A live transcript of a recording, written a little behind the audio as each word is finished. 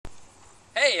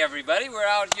Hey everybody, we're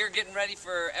out here getting ready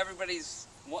for everybody's,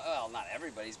 well not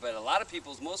everybody's, but a lot of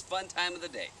people's most fun time of the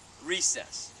day,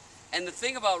 recess. And the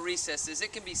thing about recess is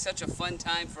it can be such a fun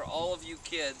time for all of you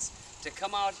kids to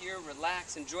come out here,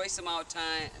 relax, enjoy some out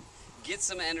time, get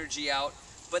some energy out.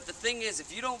 But the thing is,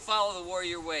 if you don't follow the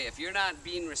warrior way, if you're not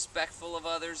being respectful of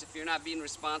others, if you're not being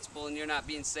responsible and you're not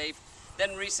being safe,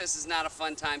 then recess is not a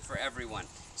fun time for everyone.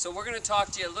 So we're going to talk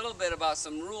to you a little bit about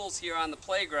some rules here on the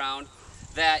playground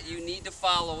that you need to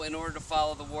follow in order to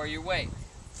follow the warrior way.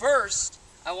 First,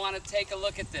 I want to take a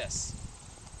look at this.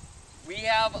 We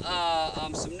have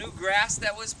some new grass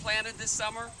that was planted this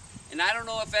summer, and I don't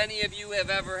know if any of you have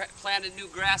ever planted new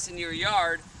grass in your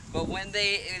yard, but when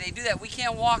they do that, we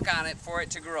can't walk on it for it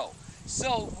to grow.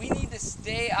 So we need to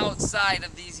stay outside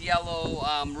of these yellow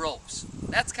ropes.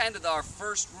 That's kind of our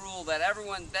first rule that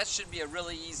that should be a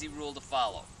really easy rule to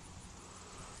follow.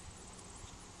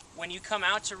 When you come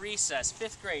out to recess,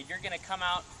 5th grade, you're going to come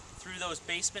out through those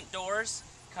basement doors,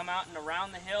 come out and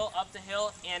around the hill, up the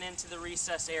hill, and into the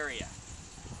recess area.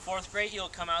 4th grade, you'll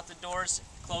come out the doors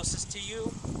closest to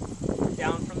you,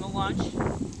 down from the lunch,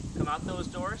 come out those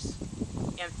doors.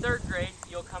 And 3rd grade,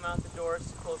 you'll come out the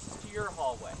doors closest to your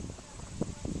hallway.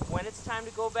 When it's time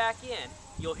to go back in,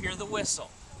 you'll hear the whistle.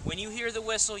 When you hear the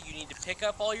whistle, you need to pick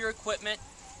up all your equipment,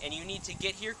 and you need to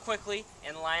get here quickly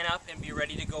and line up and be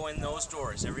ready to go in those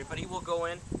doors. Everybody will go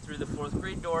in through the 4th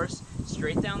grade doors,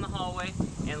 straight down the hallway,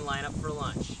 and line up for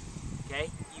lunch. Okay?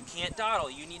 You can't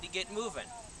dawdle. You need to get moving.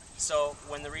 So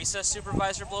when the recess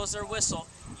supervisor blows their whistle,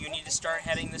 you need to start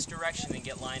heading this direction and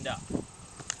get lined up.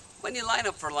 When you line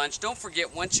up for lunch, don't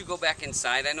forget, once you go back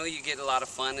inside, I know you get a lot of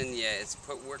fun and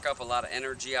work up a lot of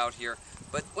energy out here,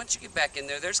 but once you get back in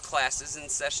there, there's classes in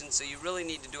session, so you really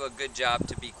need to do a good job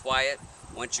to be quiet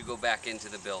once you go back into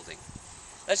the building.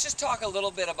 Let's just talk a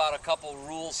little bit about a couple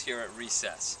rules here at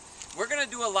recess. We're going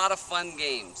to do a lot of fun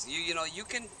games. You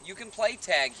can play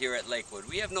tag here at Lakewood.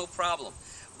 We have no problem.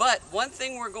 But one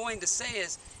thing we're going to say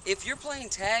is, if you're playing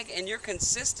tag and you're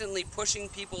consistently pushing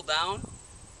people down,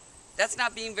 that's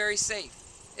not being very safe.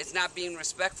 It's not being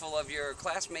respectful of your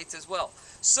classmates as well.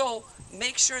 So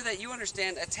make sure that you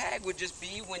understand a tag would just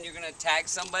be when you're going to tag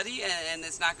somebody and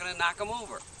it's not going to knock them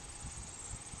over.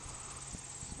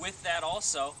 With that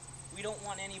also, we don't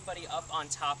want anybody up on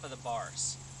top of the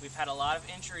bars. We've had a lot of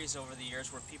injuries over the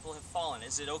years where people have fallen.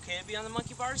 Is it okay to be on the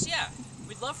monkey bars? Yeah,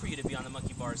 we'd love for you to be on the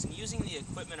monkey bars and using the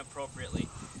equipment appropriately.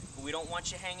 But we don't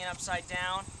want you hanging upside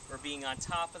down or being on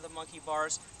top of the monkey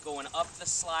bars, going up the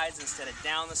slides instead of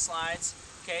down the slides.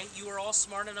 Okay, you are all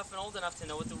smart enough and old enough to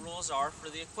know what the rules are for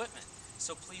the equipment.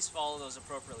 So please follow those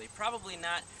appropriately. Probably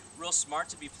not real smart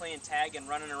to be playing tag and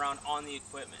running around on the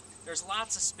equipment. There's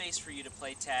lots of space for you to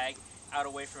play tag out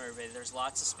away from everybody. There's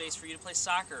lots of space for you to play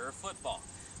soccer or football.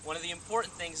 One of the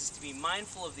important things is to be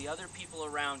mindful of the other people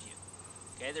around you.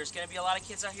 Okay, there's going to be a lot of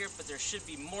kids out here, but there should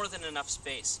be more than enough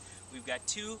space. We've got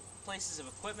 2 places of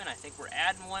equipment. I think we're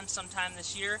adding one sometime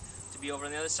this year to be over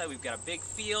on the other side. We've got a big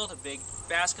field, a big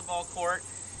basketball court.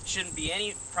 Shouldn't be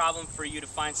any problem for you to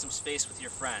find some space with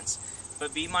your friends.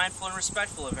 But be mindful and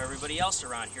respectful of everybody else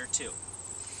around here too.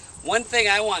 One thing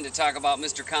I wanted to talk about,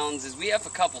 Mr. Collins, is we have a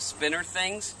couple spinner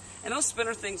things. And those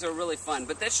spinner things are really fun,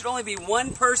 but there should only be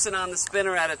one person on the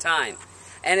spinner at a time.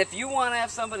 And if you want to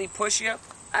have somebody push you,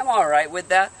 I'm all right with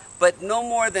that, but no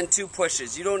more than 2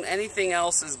 pushes. Anything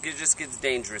else just gets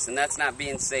dangerous, and that's not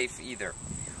being safe either.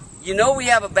 You know, we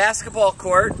have a basketball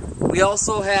court. We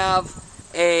also have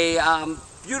a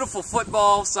beautiful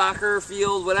football, soccer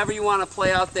field, whatever you want to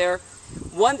play out there.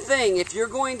 One thing, if you're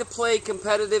going to play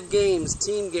competitive games,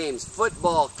 team games,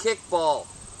 football, kickball,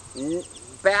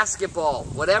 basketball,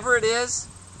 whatever it is,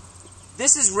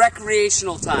 this is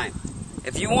recreational time.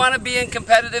 If you want to be in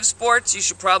competitive sports, you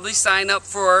should probably sign up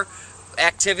for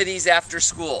activities after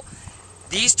school.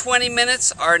 These 20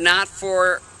 minutes are not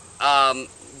for,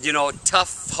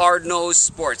 tough, hard-nosed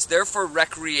sports. They're for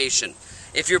recreation.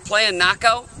 If you're playing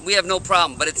knockout, we have no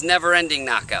problem, but it's never-ending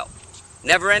knockout.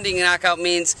 Never-ending knockout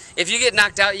means if you get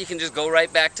knocked out, you can just go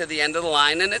right back to the end of the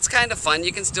line, and it's kind of fun.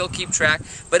 You can still keep track,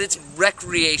 but it's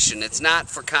recreation. It's not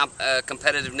for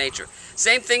competitive nature.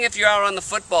 Same thing if you're out on the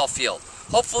football field.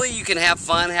 Hopefully you can have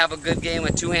fun, have a good game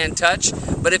with 2-hand touch,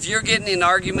 but if you're getting in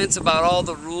arguments about all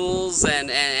the rules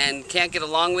and can't get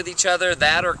along with each other,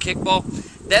 that or kickball,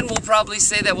 then we'll probably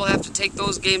say that we'll have to take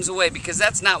those games away, because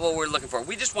that's not what we're looking for.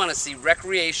 We just want to see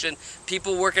recreation,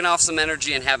 people working off some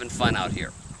energy and having fun out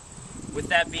here. With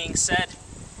that being said,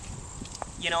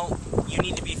 you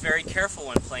need to be very careful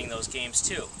when playing those games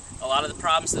too. A lot of the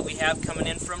problems that we have coming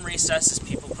in from recess is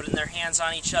people putting their hands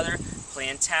on each other,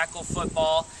 playing tackle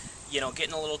football.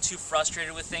 getting a little too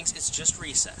frustrated with things, it's just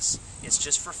recess. It's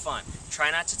just for fun.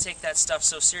 Try not to take that stuff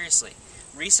so seriously.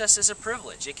 Recess is a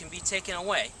privilege. It can be taken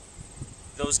away.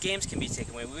 Those games can be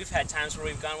taken away. We've had times where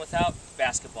we've gone without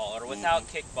basketball or without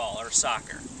kickball or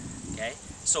soccer. Okay?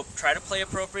 So try to play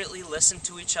appropriately, listen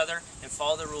to each other, and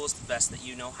follow the rules the best that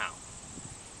you know how.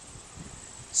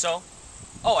 So,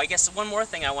 I guess one more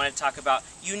thing I want to talk about.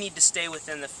 You need to stay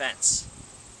within the fence.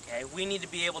 Okay? We need to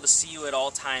be able to see you at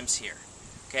all times here.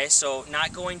 Okay? So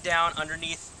not going down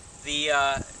underneath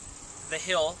the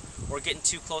hill or getting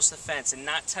too close to the fence, and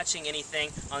not touching anything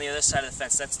on the other side of the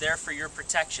fence. That's there for your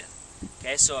protection.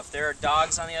 Okay, so if there are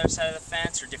dogs on the other side of the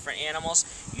fence or different animals,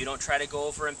 you don't try to go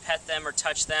over and pet them or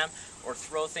touch them or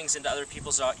throw things into other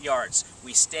people's yards.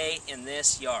 We stay in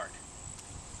this yard.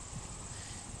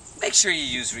 Make sure you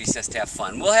use recess to have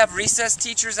fun. We'll have recess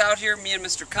teachers out here. Me and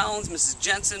Mr. Collins, Mrs.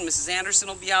 Jensen, Mrs. Anderson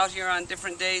will be out here on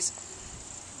different days.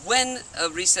 When a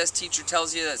recess teacher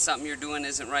tells you that something you're doing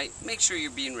isn't right, make sure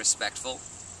you're being respectful.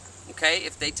 Okay,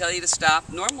 if they tell you to stop,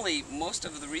 normally most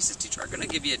of the recess teachers are going to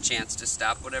give you a chance to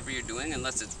stop whatever you're doing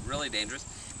unless it's really dangerous.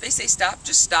 If they say stop,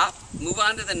 just stop, move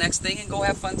on to the next thing and go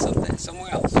have fun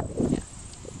somewhere else. Yeah.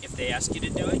 If they ask you to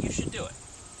do it, you should do it.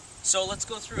 So let's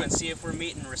go through and see if we're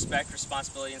meeting respect,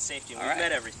 responsibility, and safety. And we've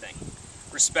met everything.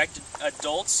 Respect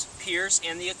adults, peers,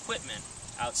 and the equipment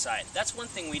outside. That's one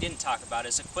thing we didn't talk about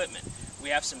is equipment. We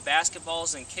have some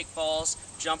basketballs and kickballs,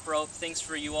 jump rope, things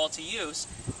for you all to use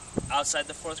outside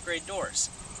the 4th grade doors.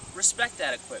 Respect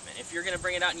that equipment. If you're going to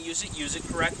bring it out and use it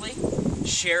correctly,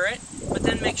 share it, but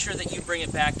then make sure that you bring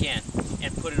it back in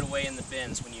and put it away in the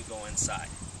bins when you go inside.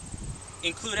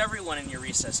 Include everyone in your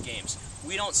recess games.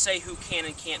 We don't say who can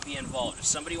and can't be involved. If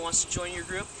somebody wants to join your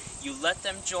group, you let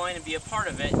them join and be a part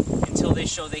of it until they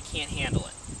show they can't handle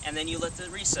it. And then you let the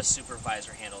recess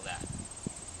supervisor handle that.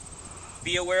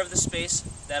 Be aware of the space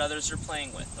that others are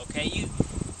playing with, okay?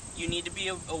 You need to be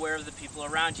aware of the people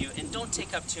around you, and don't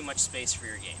take up too much space for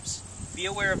your games. Be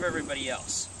aware of everybody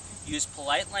else. Use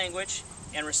polite language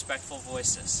and respectful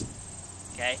voices.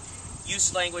 Okay?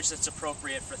 Use language that's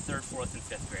appropriate for 3rd, 4th, and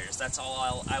 5th graders. That's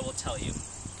all I will tell you.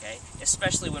 Okay?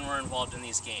 Especially when we're involved in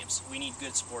these games. We need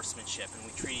good sportsmanship, and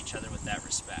we treat each other with that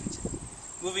respect.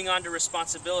 Moving on to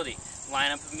responsibility.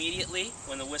 Line up immediately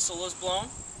when the whistle is blown.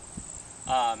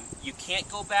 You can't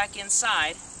go back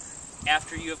inside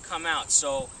after you have come out.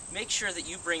 So make sure that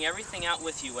you bring everything out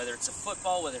with you, whether it's a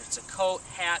football, whether it's a coat,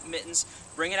 hat, mittens.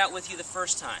 Bring it out with you the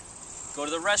first time. Go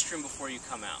to the restroom before you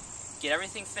come out. Get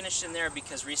everything finished in there,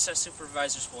 because recess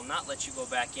supervisors will not let you go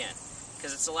back in,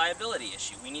 because it's a liability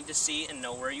issue. We need to see and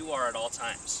know where you are at all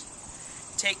times.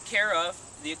 Take care of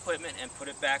the equipment and put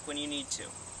it back when you need to.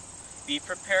 Be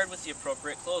prepared with the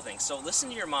appropriate clothing. So listen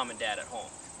to your mom and dad at home.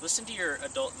 Listen to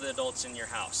the adults in your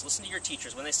house. Listen to your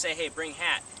teachers. When they say, hey, bring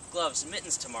hat, gloves,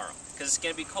 mittens tomorrow, because it's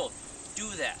going to be cold. Do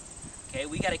that. Okay?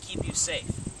 We got to keep you safe.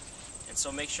 And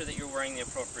so make sure that you're wearing the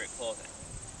appropriate clothing.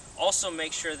 Also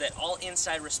make sure that all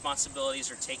inside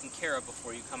responsibilities are taken care of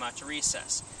before you come out to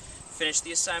recess. Finish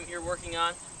the assignment you're working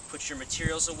on, put your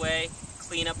materials away,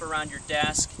 clean up around your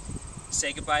desk,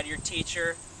 say goodbye to your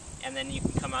teacher, and then you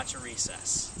can come out to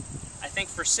recess. I think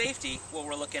for safety, what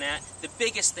we're looking at, the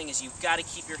biggest thing is you've got to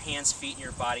keep your hands, feet, and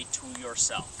your body to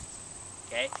yourself.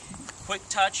 Okay? Quick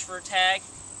touch for a tag,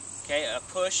 okay, a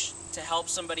push to help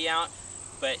somebody out,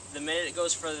 but the minute it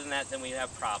goes further than that, then we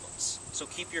have problems. So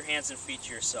keep your hands and feet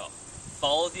to yourself.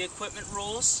 Follow the equipment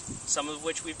rules, some of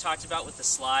which we've talked about with the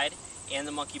slide and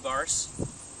the monkey bars.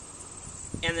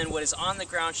 And then what is on the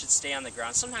ground should stay on the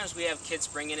ground. Sometimes we have kids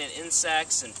bringing in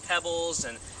insects and pebbles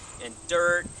and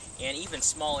dirt and even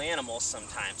small animals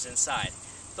sometimes inside.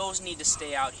 Those need to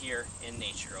stay out here in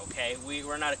nature, okay?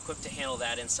 We're not equipped to handle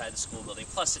that inside the school building.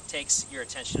 Plus, it takes your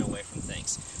attention away from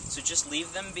things. So just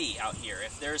leave them be out here.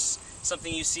 If there's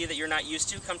something you see that you're not used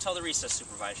to, come tell the recess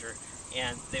supervisor,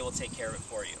 and they will take care of it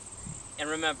for you. And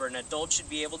remember, an adult should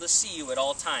be able to see you at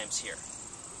all times here.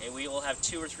 Okay? We will have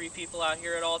 2 or 3 people out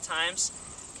here at all times,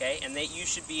 okay? And you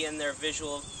should be in their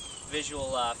visual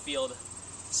field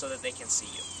so that they can see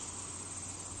you.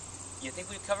 You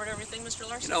think we've covered everything, Mr.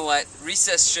 Larson? You know what?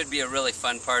 Recess should be a really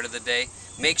fun part of the day.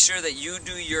 Make sure that you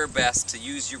do your best to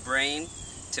use your brain,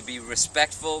 to be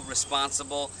respectful,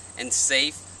 responsible, and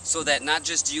safe, so that not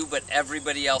just you, but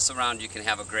everybody else around you can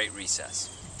have a great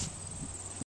recess.